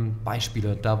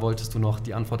 Beispiele, da wolltest du noch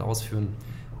die Antwort ausführen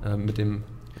mit dem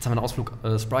Jetzt haben wir einen Ausflug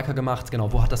Spryker gemacht,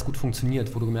 genau, wo hat das gut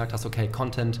funktioniert, wo du gemerkt hast, okay,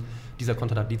 dieser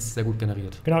Content hat Leads sehr gut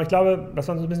generiert? Genau, ich glaube, was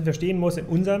man so ein bisschen verstehen muss, in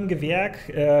unserem Gewerk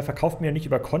verkaufen wir nicht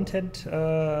über Content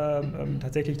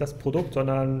tatsächlich das Produkt,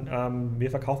 sondern wir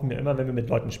verkaufen ja immer, wenn wir mit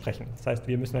Leuten sprechen. Das heißt,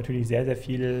 wir müssen natürlich sehr, sehr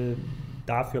viel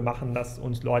dafür machen, dass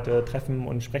uns Leute treffen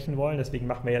und sprechen wollen. Deswegen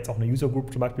machen wir jetzt auch eine User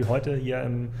Group zum Beispiel heute hier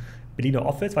im Berliner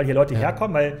Office, weil hier Leute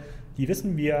herkommen, weil die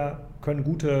wissen, wir können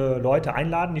gute Leute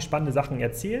einladen, die spannende Sachen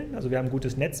erzählen. Also wir haben ein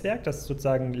gutes Netzwerk, das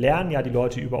sozusagen lernen ja die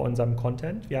Leute über unseren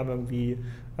Content. Wir haben irgendwie,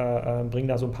 bringen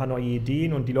da so ein paar neue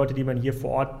Ideen und die Leute, die man hier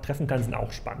vor Ort treffen kann, sind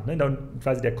auch spannend. Ne? Und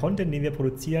quasi der Content, den wir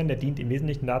produzieren, der dient im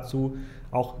Wesentlichen dazu,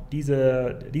 auch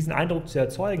diesen Eindruck zu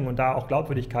erzeugen und da auch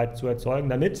Glaubwürdigkeit zu erzeugen,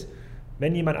 damit,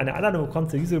 wenn jemand eine Einladung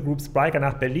bekommt zu User Group Spryker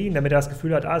nach Berlin, damit er das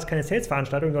Gefühl hat, es ist keine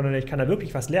Sales-Veranstaltung, sondern ich kann da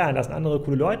wirklich was lernen, das sind andere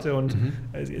coole Leute und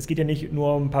es geht ja nicht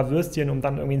nur um ein paar Würstchen, um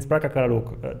dann irgendwie einen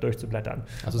Spryker-Katalog durchzublättern.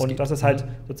 Also und das ist halt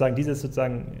sozusagen dieses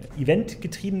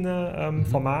eventgetriebene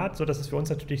Format, so das ist für uns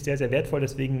natürlich sehr, sehr wertvoll,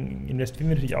 deswegen investieren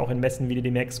wir natürlich auch in Messen wie die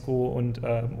Demexco und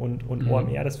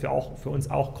OMR, das ist für uns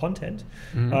auch Content.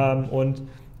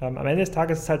 Am Ende des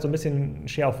Tages ist es halt so ein bisschen ein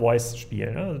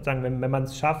Share-of-Voice-Spiel. Ne? Sozusagen, wenn man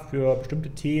es schafft, für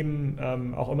bestimmte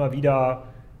Themen auch immer wieder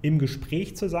im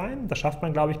Gespräch zu sein. Das schafft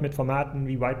man, glaube ich, mit Formaten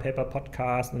wie White Paper,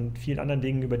 Podcast und vielen anderen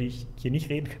Dingen, über die ich hier nicht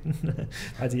reden kann,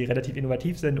 weil sie relativ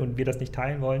innovativ sind und wir das nicht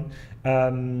teilen wollen,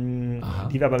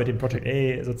 die wir aber mit den Project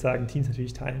A sozusagen Teams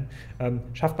natürlich teilen.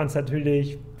 Schafft man es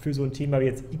natürlich für so ein Thema wie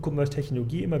jetzt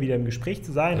E-Commerce-Technologie immer wieder im Gespräch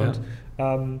zu sein und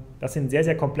das ist ein sehr,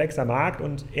 sehr komplexer Markt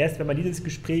und erst wenn man dieses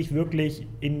Gespräch wirklich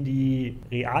in die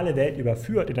reale Welt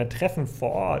überführt, in ein Treffen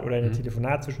vor Ort oder in ein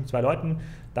Telefonat zwischen zwei Leuten,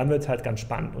 dann wird es halt ganz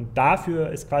spannend. Und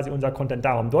dafür ist quasi unser Content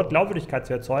da, um dort Glaubwürdigkeit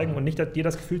zu erzeugen und nicht dir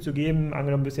das Gefühl zu geben,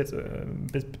 angenommen,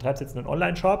 betreibst jetzt einen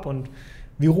Online-Shop und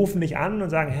wir rufen dich an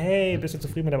und sagen, hey, bist du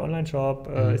zufrieden mit deinem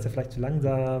Online-Shop? Ist der vielleicht zu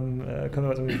langsam? Können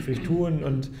wir was irgendwie für dich tun?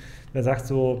 Und dann sagst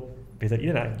du so, wer seid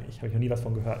ihr denn eigentlich? Habe ich noch nie was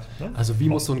von gehört. Ne? Also wie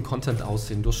muss so ein Content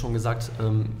aussehen? Du hast schon gesagt,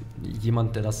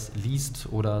 jemand, der das liest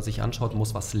oder sich anschaut,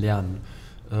 muss was lernen.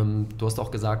 Du hast auch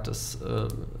gesagt, es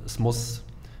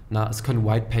können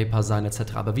White Paper sein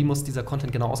etc. Aber wie muss dieser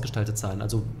Content genau ausgestaltet sein?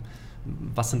 Also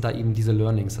was sind da eben diese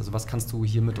Learnings? Also was kannst du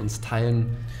hier mit uns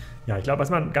teilen? Ja, ich glaube,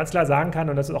 was man ganz klar sagen kann,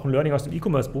 und das ist auch ein Learning aus dem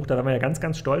E-Commerce-Buch, da waren wir ja ganz,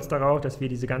 ganz stolz darauf, dass wir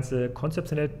diese ganze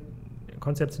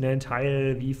konzeptionellen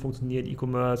Teil, wie funktioniert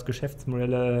E-Commerce,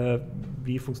 Geschäftsmodelle,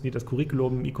 wie funktioniert das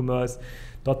Curriculum im E-Commerce,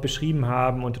 dort beschrieben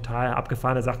haben und total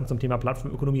abgefahrene Sachen zum Thema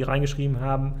Plattformökonomie reingeschrieben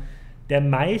haben. Der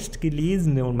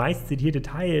meistgelesene und meist zitierte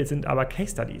Teil sind aber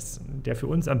Case Studies. Der für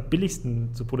uns am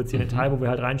billigsten zu produzierende Teil, wo wir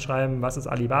halt reinschreiben, was ist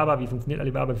Alibaba, wie funktioniert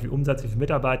Alibaba, wie viel Umsatz, wie viele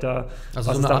Mitarbeiter.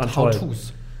 Also so eine Art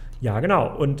How-Tos. Ja,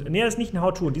 genau. Und das ist nicht ein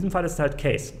How-To. In diesem Fall ist es halt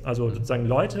Case. Also sozusagen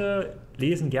Leute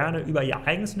lesen gerne über ihr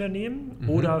eigenes Unternehmen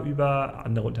oder über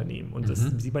andere Unternehmen. Und das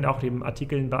sieht man auch in den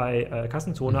Artikeln bei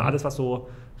Kassenzone. Alles, was so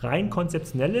rein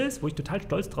konzeptionell ist, wo ich total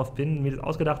stolz drauf bin, mir das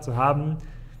ausgedacht zu haben,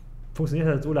 funktioniert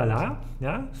halt so lala.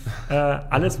 Ja?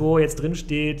 Alles, wo jetzt drin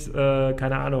steht,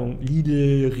 keine Ahnung,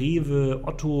 Lidl, Rewe,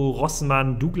 Otto,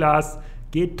 Rossmann, Douglas,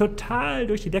 geht total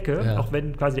durch die Decke, auch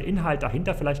wenn quasi der Inhalt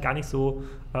dahinter vielleicht gar nicht so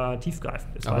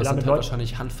tiefgreifend ist. Aber weil es damit sind halt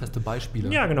wahrscheinlich handfeste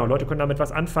Beispiele. Ja, genau. Leute können damit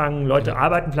was anfangen. Leute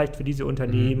arbeiten vielleicht für diese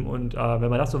Unternehmen. Und wenn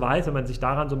man das so weiß, wenn man sich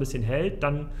daran so ein bisschen hält,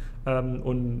 dann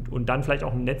und dann vielleicht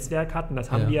auch ein Netzwerk hat, und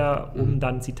das haben wir, um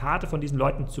dann Zitate von diesen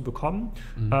Leuten zu bekommen,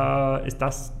 ist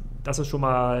das ist schon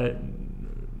mal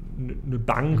eine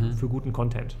Bank für guten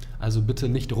Content. Also bitte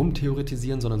nicht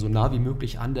rumtheoretisieren, sondern so nah wie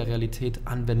möglich an der Realität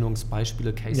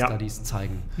Anwendungsbeispiele, Case Studies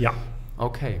zeigen. Ja.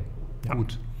 Okay,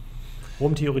 gut.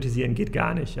 Rumtheoretisieren geht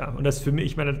gar nicht, ja. Und das für mich,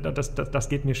 ich meine, das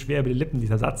geht mir schwer über die Lippen,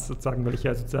 dieser Satz, sozusagen, weil ich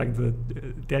ja sozusagen so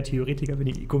der Theoretiker bin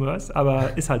im E-Commerce,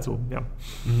 aber ist halt so, ja.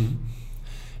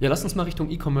 Ja, lass uns mal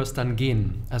Richtung E-Commerce dann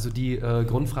gehen. Also die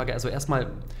Grundfrage, also erstmal,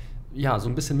 ja, so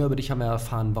ein bisschen mehr über dich haben wir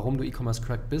erfahren, warum du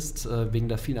E-Commerce-Crack bist, wegen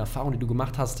der vielen Erfahrungen, die du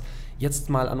gemacht hast. Jetzt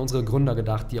mal an unsere Gründer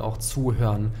gedacht, die auch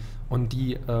zuhören und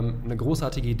die eine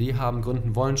großartige Idee haben,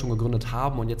 gründen wollen, schon gegründet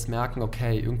haben und jetzt merken,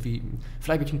 okay, irgendwie,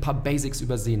 vielleicht habe ich ein paar Basics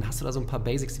übersehen. Hast du da so ein paar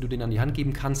Basics, die du denen an die Hand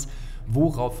geben kannst,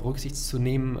 worauf Rücksicht zu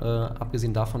nehmen,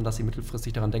 abgesehen davon, dass sie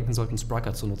mittelfristig daran denken sollten,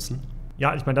 Spryker zu nutzen?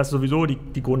 Ja, ich meine, das ist sowieso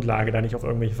die Grundlage, da nicht auf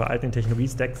irgendwelche veralteten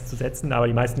Technologie-Stacks zu setzen, aber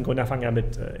die meisten Gründer fangen ja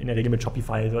in der Regel mit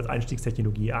Shopify so als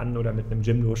Einstiegstechnologie an oder mit einem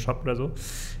Jimdo-Shop oder so.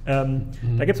 Da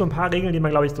gibt es so ein paar Regeln, die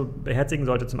man, glaube ich, so beherzigen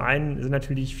sollte. Zum einen sind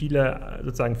natürlich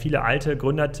viele alte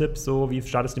Gründertipps, so wie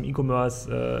startest du im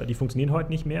E-Commerce, die funktionieren heute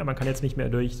nicht mehr. Man kann jetzt nicht mehr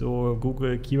durch so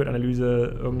Google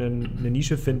Keyword-Analyse irgendeine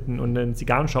Nische finden und einen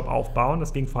Zigarrenshop aufbauen.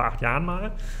 Das ging vor 8 Jahren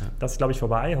mal. Das ist, glaube ich,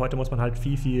 vorbei. Heute muss man halt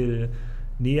viel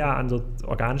näher an so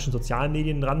organischen sozialen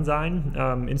Medien dran sein.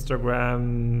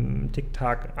 Instagram,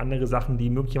 TikTok, andere Sachen, die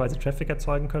möglicherweise Traffic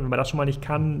erzeugen können. Wenn man das schon mal nicht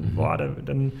kann,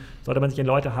 dann sollte man sich an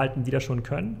Leute halten, die das schon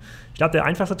können. Ich glaube, der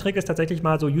einfachste Trick ist tatsächlich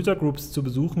mal so User Groups zu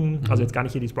besuchen. Also jetzt gar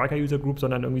nicht hier die Spriker User Group,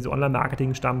 sondern irgendwie so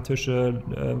Online-Marketing-Stammtische,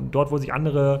 dort, wo sich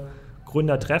andere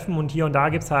Gründer treffen, und hier und da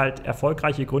gibt es halt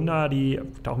erfolgreiche Gründer, die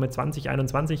auch mit 20,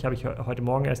 21, habe ich heute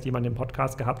Morgen erst jemanden im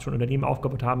Podcast gehabt, schon Unternehmen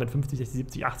aufgebaut haben mit 50, 60,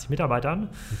 70, 80 Mitarbeitern.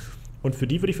 Und für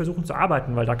die würde ich versuchen zu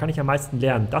arbeiten, weil da kann ich am meisten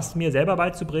lernen. Das mir selber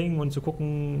beizubringen und zu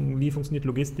gucken, wie funktioniert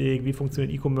Logistik, wie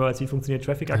funktioniert E-Commerce, wie funktioniert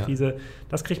Traffic-Akquise,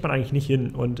 das kriegt man eigentlich nicht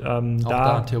hin. Und auch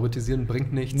da theoretisieren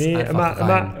bringt nichts. Nee, immer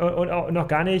und auch noch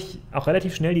gar nicht, auch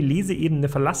relativ schnell die Leseebene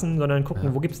verlassen, sondern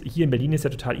gucken, wo gibt es, hier in Berlin ist ja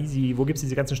total easy, wo gibt es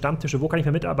diese ganzen Stammtische, wo kann ich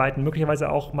mal mitarbeiten,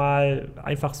 möglicherweise auch mal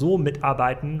einfach so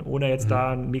mitarbeiten, ohne jetzt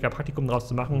da ein mega Praktikum draus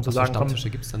zu machen und zu sagen, Stammtische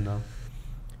gibt es denn da?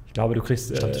 Ich glaube, du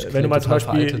kriegst, wenn du mal zum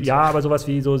Beispiel, veraltet. Ja, aber sowas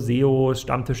wie so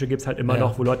SEO-Stammtische gibt es halt immer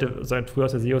noch, wo Leute früher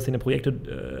aus der SEO-Szene Projekte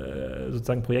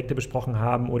besprochen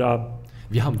haben oder...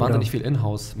 Wir haben wahnsinnig viel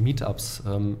Inhouse-Meetups.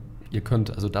 Ihr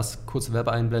könnt, also das, kurze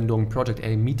Werbeeinblendung, Project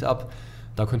A Meetup,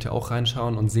 da könnt ihr auch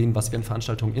reinschauen und sehen, was wir in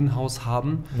Veranstaltungen in-house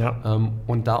haben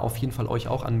und da auf jeden Fall euch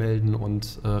auch anmelden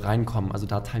und reinkommen. Also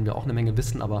da teilen wir auch eine Menge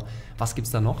Wissen, aber was gibt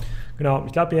es da noch? Genau,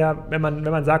 ich glaube ja, wenn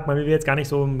man sagt, man will jetzt gar nicht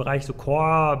so im Bereich so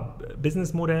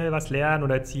Core-Business-Modell was lernen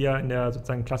oder jetzt hier in der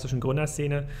sozusagen klassischen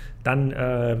Gründerszene, dann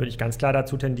würde ich ganz klar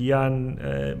dazu tendieren,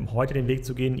 heute den Weg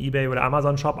zu gehen, eBay oder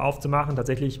Amazon-Shop aufzumachen,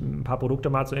 tatsächlich ein paar Produkte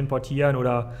mal zu importieren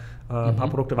oder ein paar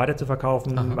Produkte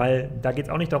weiterzuverkaufen, weil da geht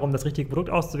es auch nicht darum, das richtige Produkt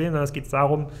auszuwählen, sondern es geht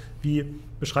darum, wie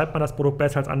beschreibt man das Produkt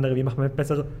besser als andere, wie macht man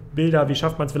bessere Bilder, wie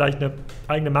schafft man es vielleicht eine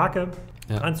eigene Marke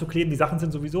anzukleben. Die Sachen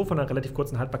sind sowieso von einer relativ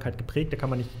kurzen Haltbarkeit geprägt, da kann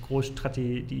man nicht große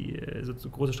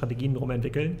Strategien drum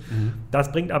entwickeln.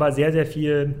 Das bringt aber sehr, sehr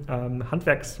viel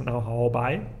Handwerks-Know-how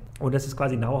bei. Und das ist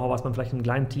quasi Know-how, was man vielleicht in einem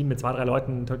kleinen Team mit 2, 3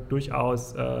 Leuten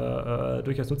durchaus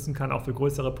nutzen kann, auch für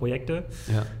größere Projekte.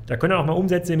 Ja. Da können auch mal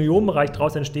Umsätze im Millionenbereich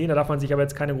draus entstehen. Da darf man sich aber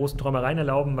jetzt keine großen Träumereien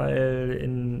erlauben, weil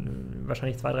in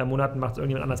wahrscheinlich 2, 3 Monaten macht es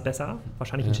irgendjemand anders besser.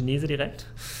 Wahrscheinlich ein Chinese direkt.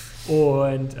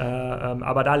 Und,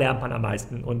 aber da lernt man am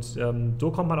meisten. Und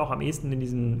so kommt man auch am ehesten in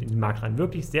diesen Markt rein.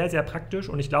 Wirklich sehr, sehr praktisch.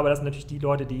 Und ich glaube, das sind natürlich die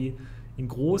Leute, die in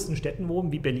großen Städten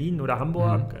wohnen, wie Berlin oder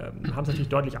Hamburg, haben es natürlich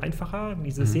deutlich einfacher, in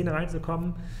diese Szene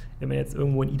reinzukommen. Wenn man jetzt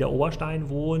irgendwo in Ida-Oberstein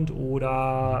wohnt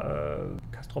oder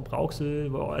Castrop-Rauxel,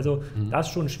 also das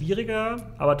ist schon schwieriger,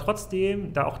 aber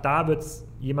trotzdem, auch da wird es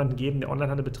jemanden geben, der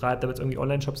Onlinehandel betreibt, da wird es irgendwie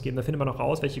Online-Shops geben, da findet man noch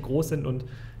raus, welche groß sind, und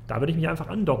da würde ich mich einfach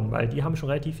andocken, weil die haben schon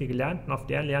relativ viel gelernt und auf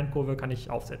deren Lernkurve kann ich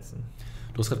aufsetzen.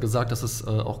 Du hast gerade gesagt, dass es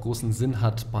auch großen Sinn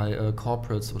hat bei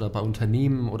Corporates oder bei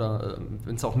Unternehmen oder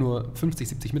wenn es auch nur 50,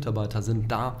 70 Mitarbeiter sind,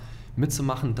 da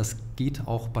mitzumachen. Das geht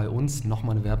auch bei uns.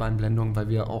 Nochmal eine Werbeeinblendung, weil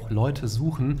wir auch Leute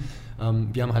suchen.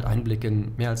 Wir haben halt Einblick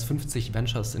in mehr als 50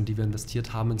 Ventures, in die wir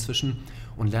investiert haben inzwischen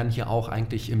und lernen hier auch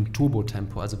eigentlich im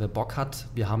Turbo-Tempo. Also wer Bock hat,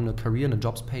 wir haben eine Career, eine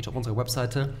Jobs-Page auf unserer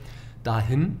Webseite,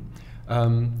 dahin.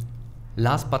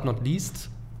 Last but not least,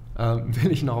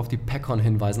 will ich noch auf die PACon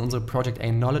hinweisen, unsere Project A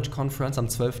Knowledge Conference am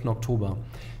 12. Oktober.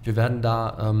 Wir werden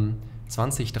da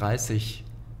 20, 30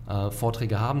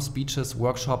 Vorträge haben, Speeches,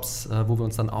 Workshops, wo wir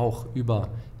uns dann auch über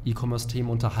E-Commerce-Themen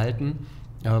unterhalten,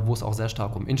 wo es auch sehr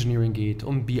stark um Engineering geht,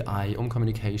 um BI, um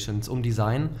Communications, um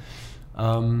Design.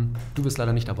 Du wirst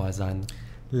leider nicht dabei sein.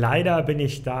 Leider bin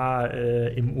ich da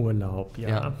im Urlaub,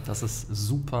 Ja, das ist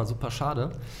super, super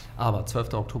schade. Aber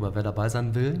 12. Oktober, wer dabei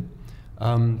sein will,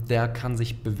 der kann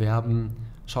sich bewerben.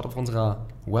 Schaut auf unserer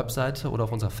Webseite oder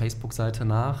auf unserer Facebook-Seite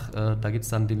nach. Da gibt es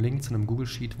dann den Link zu einem Google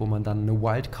Sheet, wo man dann eine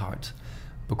Wildcard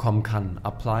bekommen kann.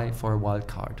 Apply for a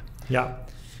Wildcard. Ja,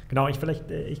 genau. Ich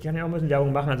kann ja auch ein bisschen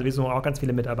Werbung machen. Also wir suchen auch ganz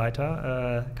viele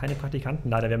Mitarbeiter. Keine Praktikanten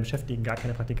leider. Wir beschäftigen gar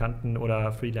keine Praktikanten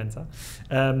oder Freelancer,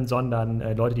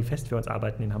 sondern Leute, die fest für uns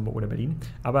arbeiten in Hamburg oder Berlin.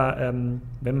 Aber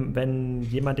wenn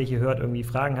jemand, der hier hört, irgendwie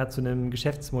Fragen hat zu einem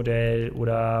Geschäftsmodell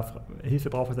oder Hilfe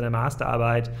braucht für seine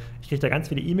Masterarbeit, ich kriege da ganz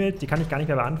viele E-Mails, die kann ich gar nicht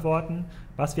mehr beantworten.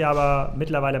 Was wir aber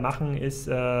mittlerweile machen ist,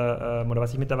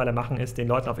 was ich mittlerweile machen, ist, den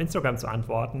Leuten auf Instagram zu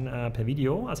antworten per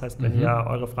Video. Das heißt, wenn ihr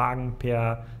eure Fragen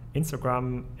per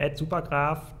Instagram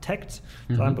 @supergraf taggt,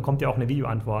 dann bekommt ihr auch eine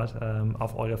Videoantwort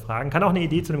auf eure Fragen. Kann auch eine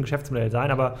Idee zu einem Geschäftsmodell sein,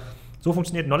 aber so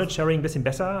funktioniert Knowledge Sharing ein bisschen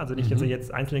besser. Also nicht, dass ich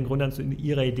jetzt einzelnen Gründern zu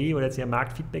ihrer Idee oder jetzt hier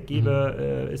Marktfeedback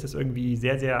gebe, ist es irgendwie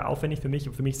sehr, sehr aufwendig für mich.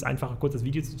 Und für mich ist es einfach, ein kurzes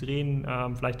Video zu drehen,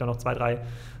 vielleicht auch noch 2, 3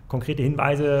 konkrete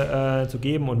Hinweise zu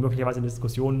geben und möglicherweise eine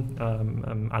Diskussion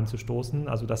anzustoßen.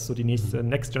 Also das ist so die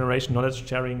Next Generation Knowledge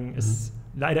Sharing ist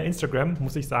leider Instagram,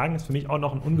 muss ich sagen. Ist für mich auch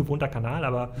noch ein ungewohnter Kanal,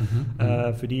 aber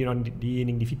für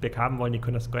diejenigen, die Feedback haben wollen, die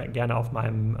können das gerne auf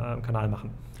meinem Kanal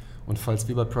machen. Und falls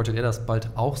wir bei Project A das bald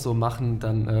auch so machen,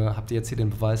 dann habt ihr jetzt hier den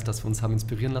Beweis, dass wir uns haben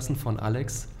inspirieren lassen von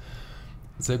Alex.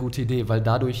 Sehr gute Idee, weil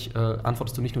dadurch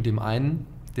antwortest du nicht nur dem einen,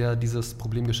 der dieses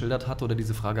Problem geschildert hat oder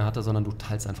diese Frage hatte, sondern du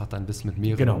teilst einfach dein Wissen mit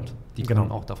mehreren und die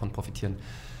können auch davon profitieren.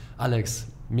 Alex,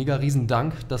 mega riesen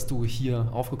Dank, dass du hier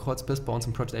aufgekreuzt bist bei uns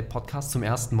im Project A Podcast zum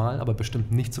ersten Mal, aber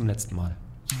bestimmt nicht zum letzten Mal.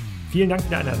 Vielen Dank für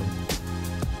die Einladung.